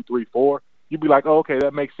 1, 2, 3, 4, you'd be like, oh, okay,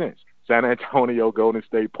 that makes sense. San Antonio, Golden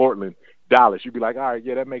State, Portland, Dallas. You'd be like, all right,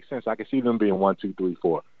 yeah, that makes sense. I can see them being 1, 2, 3,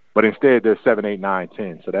 4. But instead, they're 7, 8, 9,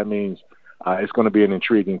 10. So that means it's going to be an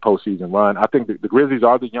intriguing postseason run. I think the Grizzlies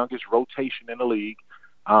are the youngest rotation in the league,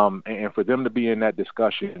 and for them to be in that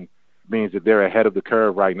discussion means that they're ahead of the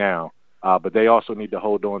curve right now. But they also need to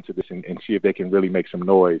hold on to this and see if they can really make some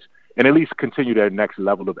noise and at least continue their next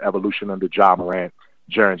level of evolution under Ja Morant,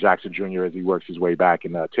 Jaren Jackson Jr. as he works his way back,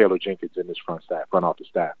 and Taylor Jenkins in this front office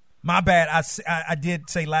staff. My bad. I did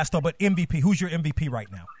say last though, but MVP. Who's your MVP right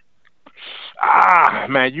now?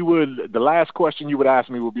 Man, the last question you would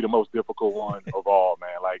ask me would be the most difficult one of all,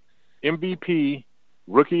 man. Like MVP,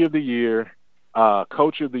 Rookie of the Year,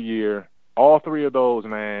 Coach of the Year, all three of those,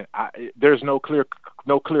 man. There's no clear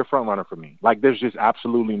front runner for me. Like there's just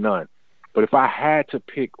absolutely none. But if I had to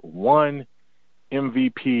pick one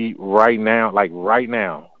MVP right now,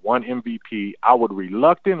 one MVP, I would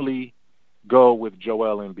reluctantly go with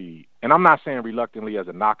Joel Embiid. And I'm not saying reluctantly as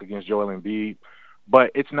a knock against Joel Embiid,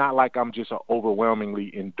 but it's not like I'm just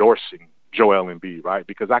overwhelmingly endorsing Joel Embiid, right?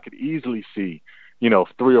 Because I could easily see,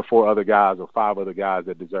 3 or 4 other guys or 5 other guys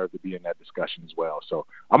that deserve to be in that discussion as well. So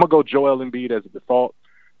I'm going to go Joel Embiid as a default.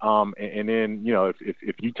 And then,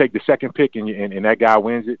 if you take the second pick and that guy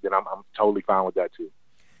wins it, then I'm totally fine with that too.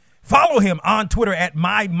 Follow him on Twitter at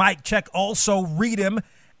MyMikeCheck. Also read him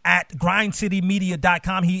at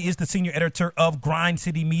grindcitymedia.com. He is the senior editor of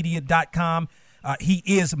grindcitymedia.com. He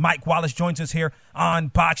is Mike Wallace, joins us here on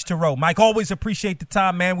Box to Row. Mike, always appreciate the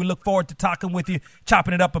time, man. We look forward to talking with you,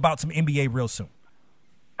 chopping it up about some NBA real soon.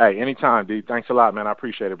 Hey, anytime, D. Thanks a lot, man. I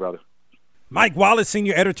appreciate it, brother. Mike Wallace,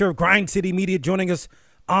 senior editor of Grind City Media, joining us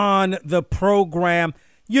on the program.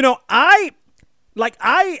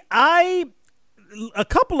 A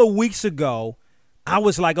couple of weeks ago, I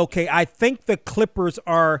was like, okay, I think the Clippers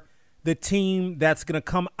are the team that's going to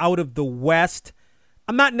come out of the West.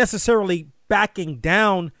 I'm not necessarily backing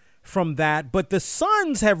down from that, but the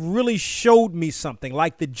Suns have really showed me something.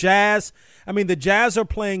 Like the Jazz, the Jazz are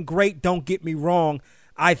playing great, don't get me wrong.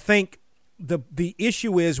 I think the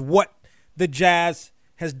issue is what the Jazz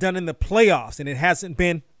has done in the playoffs, and it hasn't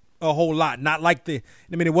been a whole lot. Not like it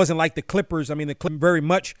wasn't like the Clippers. The Clippers very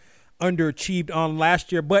much underachieved on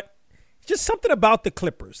last year, but just something about the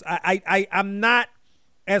Clippers. I'm not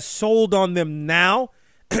as sold on them now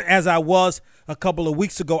as I was a couple of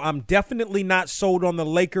weeks ago. I'm definitely not sold on the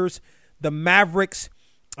Lakers, the Mavericks.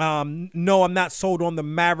 No, I'm not sold on the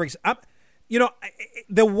Mavericks.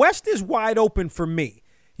 The West is wide open for me.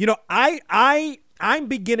 I'm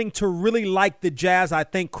beginning to really like the Jazz. I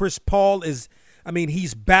think Chris Paul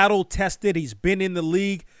he's battle tested. He's been in the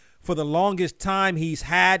league for the longest time. He's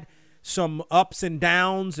had some ups and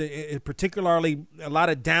downs, particularly a lot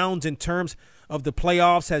of downs in terms of the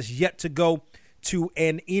playoffs, has yet to go to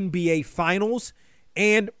an NBA Finals.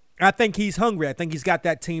 And I think he's hungry. I think he's got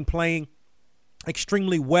that team playing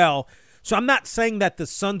extremely well. So I'm not saying that the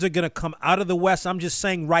Suns are going to come out of the West. I'm just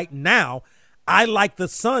saying right now, I like the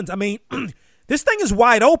Suns. This thing is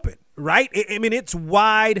wide open, right? It's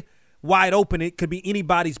wide open. It could be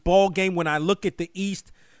anybody's ball game. When I look at the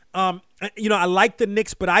East, I like the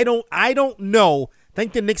Knicks, but I don't know. I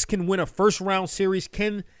think the Knicks can win a first-round series.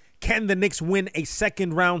 Can the Knicks win a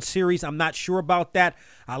second-round series? I'm not sure about that.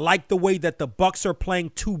 I like the way that the Bucks are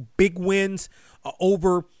playing 2 big wins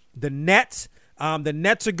over the Nets. The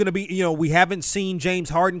Nets are going to be, we haven't seen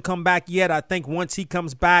James Harden come back yet. I think once he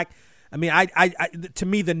comes back, to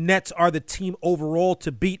me, the Nets are the team overall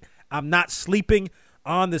to beat. I'm not sleeping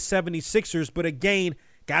on the 76ers, but again,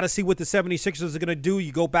 got to see what the 76ers are going to do.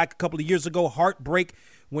 You go back a couple of years ago, heartbreak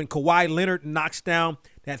when Kawhi Leonard knocks down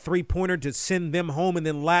that three-pointer to send them home. And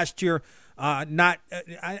then last year, I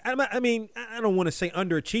don't want to say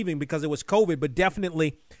underachieving because it was COVID, but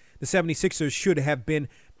definitely the 76ers should have been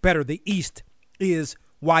better. The East is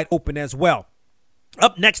wide open as well.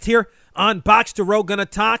 Up next here on Box to Row, going to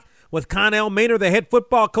talk with Connell Maynor, the head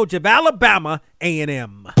football coach of Alabama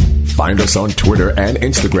A&M. Find us on Twitter and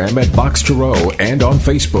Instagram at Box to Row and on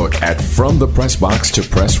Facebook at From the Press Box to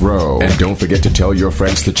Press Row. And don't forget to tell your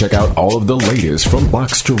friends to check out all of the latest from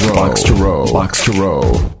Box to Row. Box to Row. Box to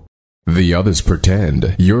Row. The others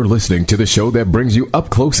pretend. You're listening to the show that brings you up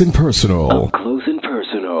close and personal. Up close and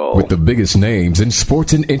personal. With the biggest names in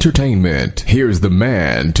sports and entertainment. Here's the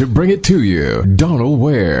man to bring it to you, Donald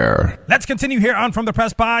Ware. Let's continue here on From the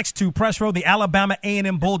Press Box to Press Row. The Alabama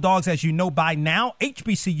A&M Bulldogs, as you know by now,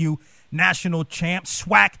 HBCU national champs,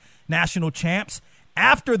 SWAC national champs,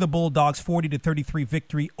 after the Bulldogs' 40-33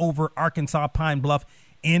 victory over Arkansas Pine Bluff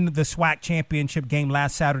in the SWAC championship game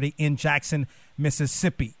last Saturday in Jackson,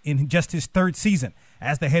 Mississippi. In just his 3rd season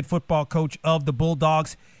as the head football coach of the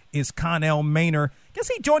Bulldogs is Connell Maynor. guess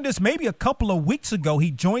he joined us maybe a couple of weeks ago.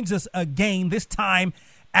 He joins us again, this time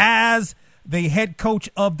as the head coach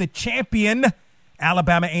of the champion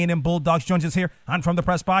Alabama A&M Bulldogs. Joins us here on From the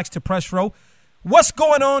Press Box to Press Row. What's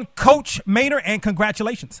going on, Coach Mainor, and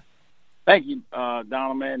congratulations. Thank you,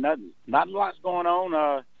 Donald, man. Not a lot's going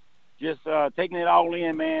on. Just taking it all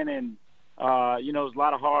in, man. And, it's a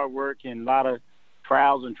lot of hard work and a lot of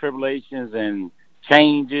trials and tribulations and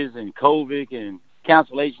changes and COVID and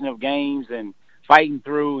cancellation of games and fighting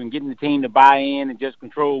through and getting the team to buy in and just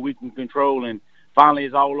control what we can control. And finally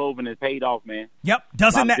it's all over and it paid off, man. Yep.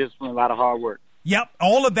 Doesn't that discipline, a lot of hard work. Yep.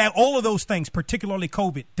 All of those things, particularly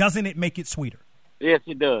COVID, doesn't it make it sweeter? Yes,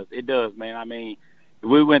 it does. It does, man. I mean,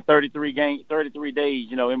 we went 33 days,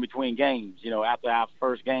 in between games, after our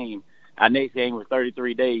first game. Our next game was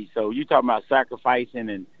 33 days. So you talking about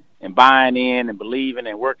sacrificing and buying in and believing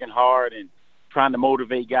and working hard and trying to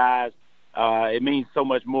motivate guys. It means so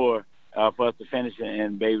much more for us to finish it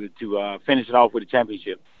and be able to finish it off with a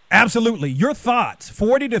championship. Absolutely. Your thoughts,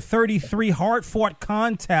 40-33 hard-fought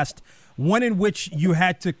contest, one in which you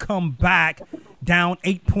had to come back down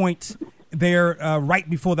 8 points there right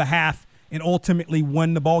before the half and ultimately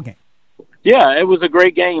won the ball game. Yeah, it was a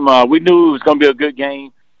great game. We knew it was going to be a good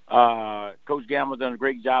game. Coach Gamble done a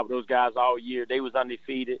great job with those guys all year. They was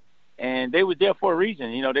undefeated, and they was there for a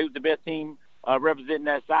reason. They was the best team representing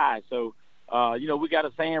that side. So, we got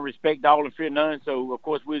a saying, respect all and fear none. So, of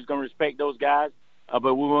course, we was going to respect those guys,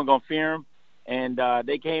 but we weren't going to fear them. And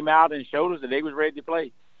they came out and showed us that they was ready to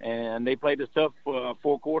play, and they played us tough for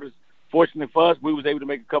 4 quarters. Fortunately for us, we was able to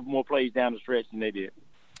make a couple more plays down the stretch than they did.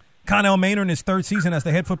 Connell Mainor, in his third season as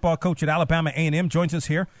the head football coach at Alabama A&M, joins us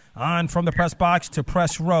here on From the Press Box to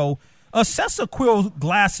Press Row. Assess Aqeel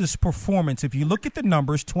Glass's performance. If you look at the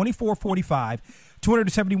numbers, 24-45,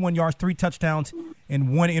 271 yards, 3 touchdowns,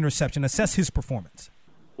 and 1 interception. Assess his performance.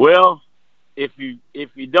 Well, if you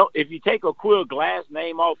take Aqeel Glass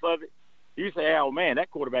name off of it, you say, oh man,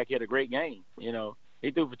 that quarterback had a great game.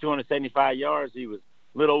 He threw for 275 yards. He was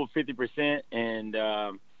a little over 50% and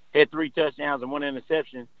had 3 touchdowns and 1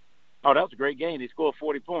 interception. Oh, that was a great game. They scored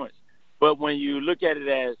 40 points. But when you look at it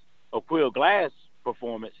as Aqeel Glass'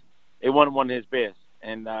 performance, it wasn't one of his best.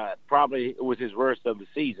 And probably it was his worst of the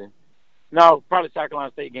season. No, probably South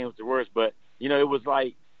Carolina State game was the worst. But, it was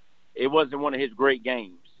like it wasn't one of his great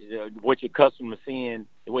games, what you're accustomed to seeing,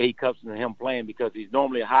 the way he's accustomed to him playing, because he's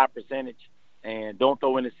normally a high percentage and don't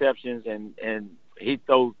throw interceptions, and he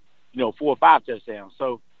throws, 4 or 5 touchdowns.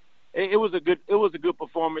 So it was a good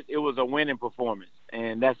performance. It was a winning performance,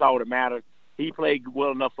 and that's all that matters. He played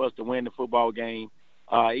well enough for us to win the football game.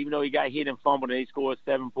 Even though he got hit and fumbled and he scored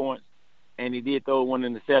 7 points, and he did throw 1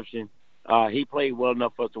 interception, he played well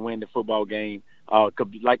enough for us to win the football game.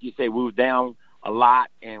 Like you said, we were down a lot,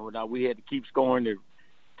 and we had to keep scoring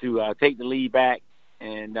to take the lead back,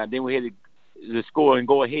 and then we had to score and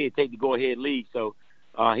take the go-ahead lead. So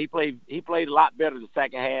he played a lot better the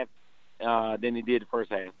second half than he did the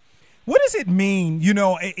first half. What does it mean?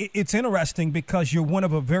 It's interesting because you're one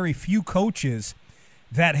of a very few coaches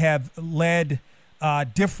that have led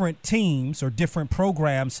different teams or different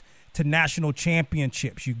programs to national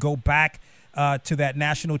championships. You go back to that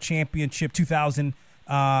national championship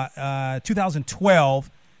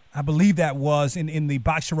 2012, I believe that was in the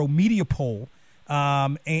Box to Row media poll.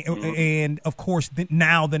 And of course,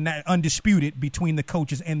 now the undisputed between the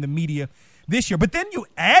coaches and the media this year. But then you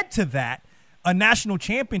add to that a national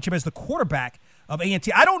championship as the quarterback of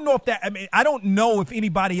A&T. I don't know if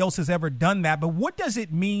anybody else has ever done that, but what does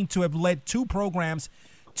it mean to have led 2 programs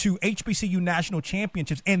to HBCU national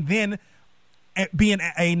championships and then being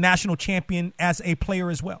a national champion as a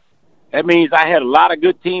player as well? That means I had a lot of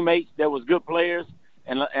good teammates that was good players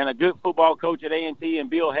and a good football coach at A&T and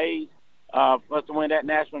Bill Hayes for us to win that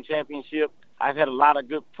national championship. I've had a lot of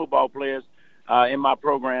good football players in my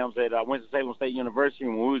programs at Winston-Salem State University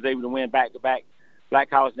when we was able to win back-to-back Black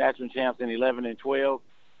College National Champs in 11 and 12.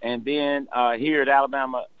 And then here at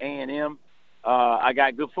Alabama A&M, I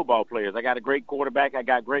got good football players. I got a great quarterback. I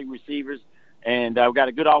got great receivers. And I've got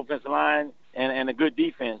a good offensive line and a good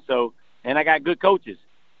defense. So, and I got good coaches.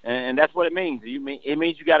 And that's what it means. It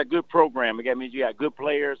means you got a good program. It means you got good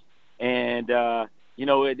players. And, at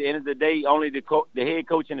the end of the day, only the head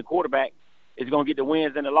coach and the quarterback is going to get the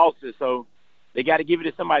wins and the losses. So, they got to give it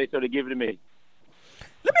to somebody, so they give it to me.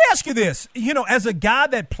 Let me ask you this. As a guy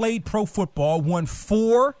that played pro football, won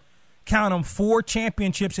 4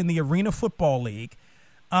 championships in the Arena Football League,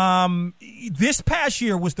 this past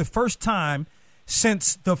year was the first time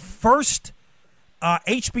since the first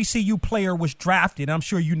HBCU player was drafted, I'm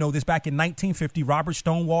sure you know this, back in 1950, Robert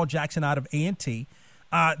Stonewall Jackson out of A&T,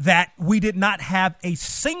 that we did not have a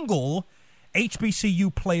single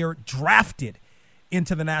HBCU player drafted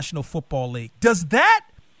into the National Football League. Do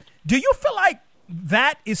you feel like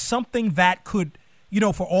that is something that could,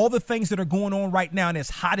 for all the things that are going on right now and as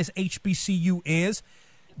hot as HBCU is,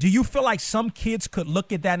 do you feel like some kids could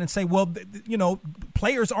look at that and say, well,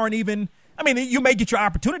 players aren't even – I mean, you may get your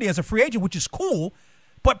opportunity as a free agent, which is cool,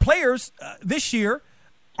 but players this year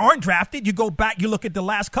aren't drafted. You go back, you look at the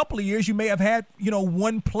last couple of years, you may have had,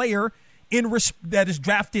 one player that is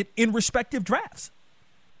drafted in respective drafts.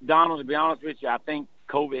 Donald, to be honest with you, I think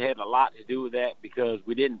COVID had a lot to do with that because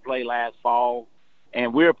we didn't play last fall,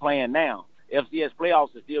 and we're playing now. FCS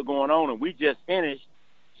playoffs are still going on, and we just finished.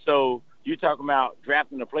 So you're talking about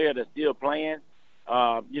drafting a player that's still playing,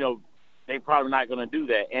 they're probably not going to do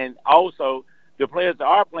that. And also, the players that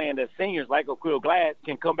are playing as seniors, like Aquil Glass,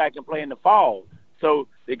 can come back and play in the fall. So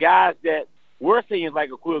the guys that were seniors, like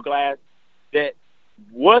Aquil Glass, that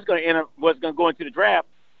was going to go into the draft,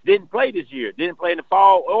 didn't play this year, didn't play in the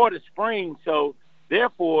fall or the spring. So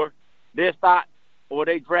therefore, their stock or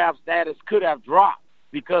their draft status could have dropped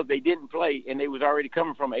because they didn't play and they was already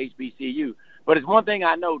coming from HBCU. But it's one thing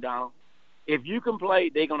I know, Donald. If you can play,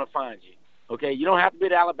 they're going to find you. Okay, you don't have to be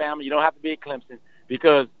at Alabama. You don't have to be at Clemson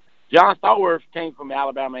because John Stallworth came from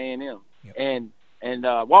Alabama A&M, yep. and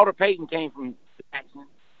Walter Payton came from Jackson,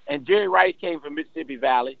 and Jerry Rice came from Mississippi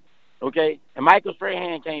Valley, okay, and Michael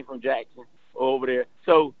Strahan came from Jackson over there.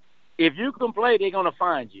 So if you can play, they're going to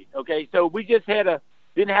find you, okay? So we just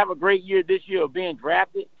didn't have a great year this year of being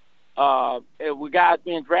drafted. We guys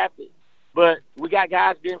being drafted, but we got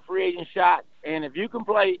guys getting free agent shots, and if you can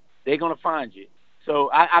play, they're going to find you.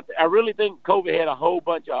 So I really think COVID had a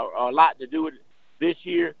lot to do with it this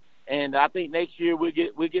year, and I think next year we'll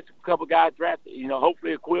get a couple guys drafted.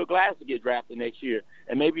 Hopefully Aquil Glass will get drafted next year,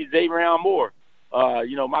 and maybe Xavier Moore,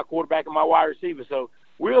 my quarterback and my wide receiver. So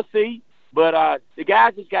we'll see, but the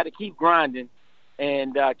guys just got to keep grinding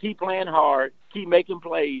and keep playing hard, keep making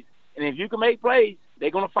plays, and if you can make plays,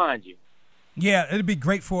 they're going to find you. Yeah, it'd be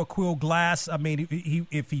great for Aquil Glass. I mean,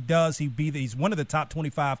 if he does, he's one of the top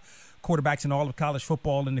 25 quarterbacks in all of college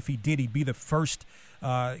football, and if he did, he'd be the first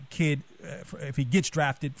kid, if he gets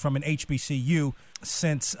drafted from an HBCU,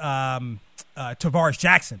 since Tavares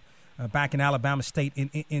Jackson back in Alabama State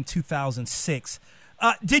in 2006.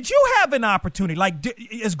 Did you have an opportunity,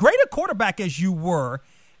 as great a quarterback as you were,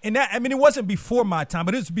 and that, I mean, it wasn't before my time,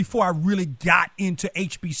 but it was before I really got into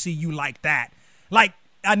HBCU like that.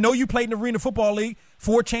 I know you played in the Arena Football League,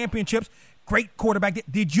 4 championships, great quarterback.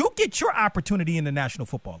 Did you get your opportunity in the National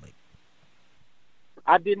Football League?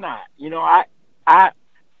 I did not. I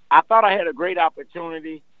thought I had a great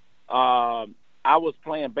opportunity. I was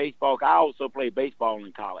playing baseball. I also played baseball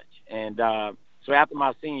in college. And so after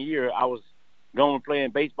my senior year, I was going to play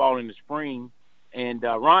baseball in the spring. And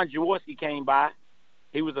Ron Jaworski came by.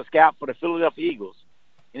 He was a scout for the Philadelphia Eagles.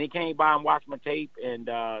 And he came by and watched my tape and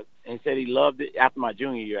said he loved it after my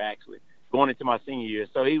junior year, actually, going into my senior year.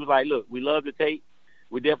 So he was like, look, we love the tape.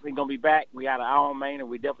 We're definitely going to be back. We got an eye on Maine, and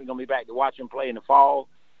we're definitely going to be back to watch him play in the fall.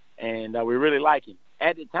 And we really like him.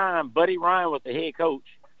 At the time, Buddy Ryan was the head coach,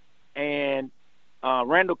 and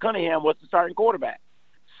Randall Cunningham was the starting quarterback.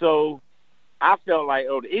 So I felt like,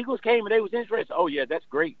 the Eagles came and they was interested. Oh, yeah, that's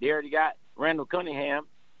great. They already got Randall Cunningham.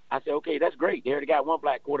 I said, okay, that's great. They already got one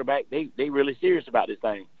black quarterback. They really serious about this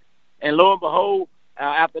thing. And lo and behold,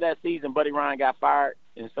 after that season, Buddy Ryan got fired,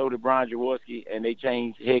 and so did Brian Jaworski, and they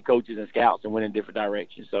changed head coaches and scouts and went in different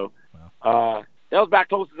directions. So that was about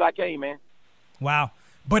close as I came, man. Wow.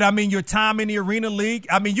 But, I mean, your time in the Arena League,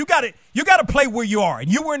 I mean, you got to play where you are.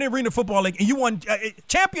 And you were in the Arena Football League, and you won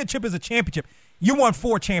championship is a championship. You won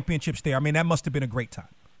 4 championships there. I mean, that must have been a great time.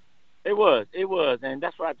 It was. And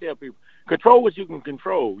that's what I tell people. Control what you can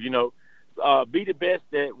control, Be the best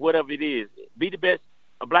at whatever it is. Be the best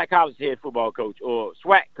a black college head football coach or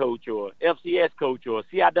SWAC coach or FCS coach or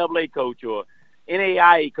CIAA coach or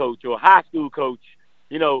NAIA coach or high school coach,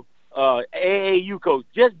 AAU coach.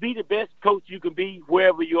 Just be the best coach you can be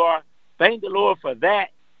wherever you are. Thank the Lord for that,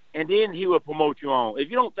 and then he will promote you on.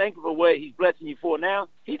 If you don't thank him for what he's blessing you for now,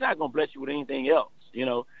 he's not going to bless you with anything else.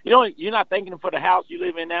 You're not thanking him for the house you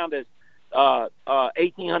live in now that's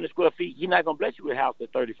 1,800 square feet. He's not going to bless you with a house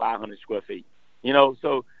that's 3,500 square feet.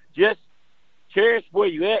 So just cherish where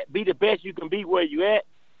you at. Be the best you can be where you at,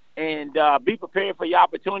 and be prepared for your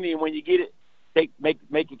opportunity. And when you get it, make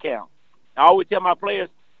it count. I always tell my players,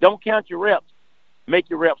 don't count your reps. Make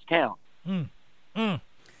your reps count.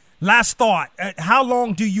 Last thought. How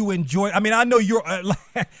long do you enjoy? I mean, I know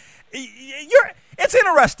it's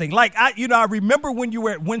interesting. Like, I remember when you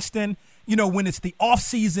were at Winston, when it's the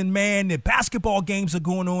off-season, man, the basketball games are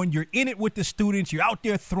going on. You're in it with the students. You're out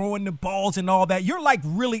there throwing the balls and all that. You're, like,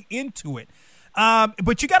 really into it.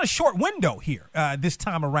 But you got a short window here this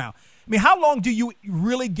time around. I mean, how long do you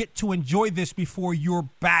really get to enjoy this before you're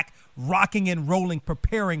back rocking and rolling,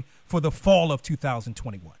 preparing for the fall of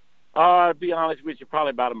 2021? To be honest with you,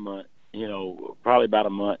 probably about a month.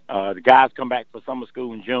 The guys come back for summer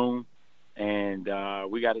school in June, and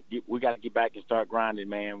we got to get back and start grinding,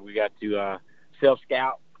 man. We got to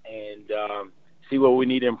self-scout and see what we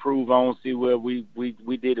need to improve on, see where we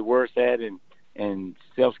did the worst at, and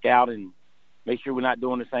self-scout and make sure we're not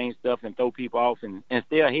doing the same stuff and throw people off and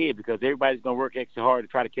stay ahead, because everybody's going to work extra hard to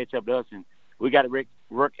try to catch up to us, and we got to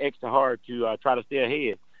work extra hard to try to stay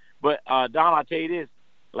ahead. But, Don, I'll tell you this.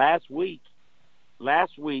 Last week,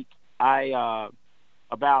 we had a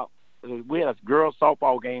girls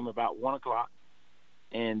softball game about 1 o'clock,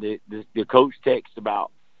 and the coach texted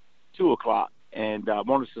about 2 o'clock and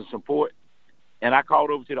wanted some support. And I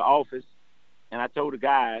called over to the office, and I told the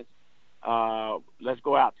guys, let's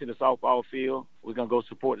go out to the softball field. We're going to go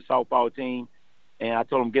support the softball team. And I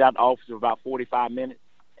told them get out of the office for about 45 minutes,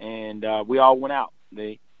 and we all went out.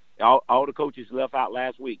 All the coaches left out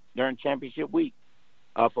last week during championship week.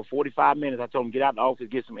 For 45 minutes, I told them, get out of the office,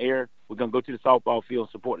 get some air. We're going to go to the softball field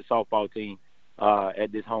and support the softball team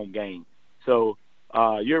at this home game. So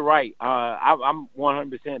you're right. I'm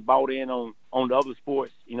 100% bought in on the other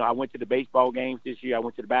sports. I went to the baseball games this year. I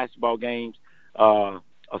went to the basketball games, a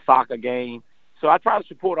soccer game. So I try to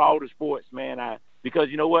support all the sports, man, because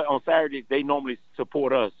you know what? On Saturday, they normally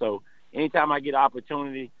support us. So anytime I get an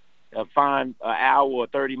opportunity to find an hour or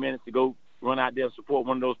 30 minutes to go run out there and support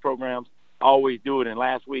one of those programs, always do it. And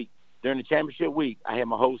last week, during the championship week, I had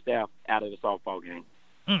my whole staff out of the softball game.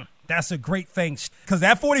 That's a great thing, because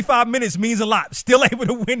that 45 minutes means a lot. Still able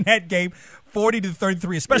to win that game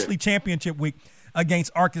 40-33, especially championship week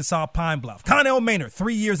against Arkansas Pine Bluff. Connell Maynard,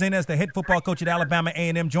 3 years in as the head football coach at Alabama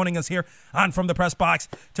A&M, joining us here on From the Press Box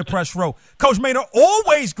to Press Row. Coach Maynard,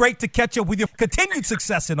 always great to catch up with you. Continued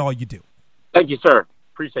success in all you do. Thank you, sir.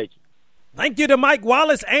 Appreciate you. Thank you to Mike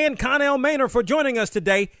Wallace and Connell Maynard for joining us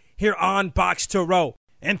today here on Box to Row.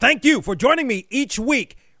 And thank you for joining me each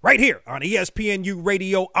week right here on ESPNU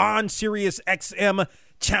Radio on Sirius XM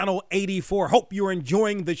Channel 84. Hope you're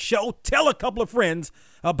enjoying the show. Tell a couple of friends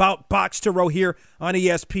about Box to Row here on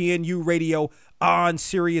ESPNU Radio on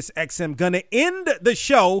Sirius XM. Gonna end the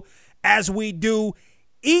show as we do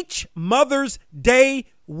each Mother's Day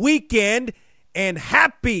weekend. And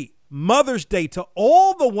happy Mother's Day to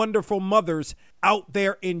all the wonderful mothers out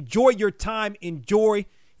there. Enjoy your time. Enjoy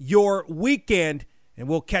your weekend. And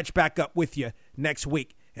we'll catch back up with you next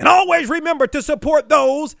week. And always remember to support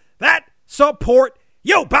those that support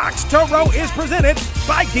you. Box to Row is presented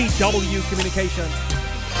by DW Communications.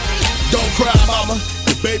 Don't cry, mama.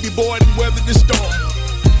 The baby boy done weathered the storm.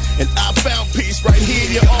 And I found peace right here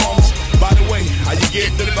in your arms. By the way, how you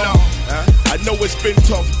getting along? I know it's been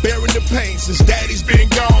tough bearing the pain since daddy's been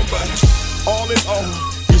gone. But all in all,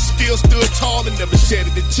 you still stood tall and never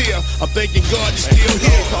shedded a tear. I'm thanking God you're still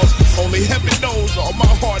here, cause only heaven knows all my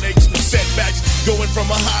heartaches and setbacks. Going from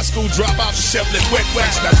a high school dropout to shoveling wet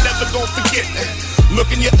wax. And I'm never gonna forget that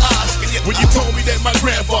look in your eyes when you told me that my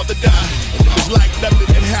grandfather died. It was like nothing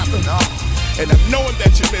had happened. And I'm knowing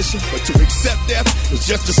that you miss him, but to accept death is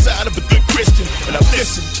just a sign of a good Christian. And I've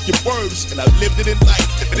listened to your words, and I've lived it in life.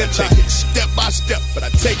 And I take it step by step, but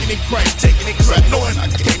I take it in Christ. Cause I know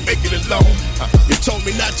I can't make it alone. You told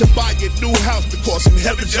me not to buy your new house because in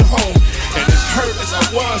heaven's your home. And as hurt as I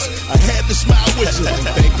was, I had to smile with you. And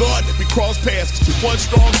thank God that we crossed paths, cause you're one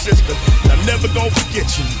strong sister. And I'm never gonna forget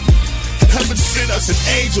you. Heaven sent us an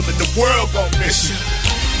angel, and the world gon' miss you.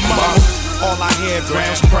 Mama, all I hear,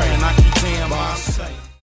 grand's praying, I keep saying,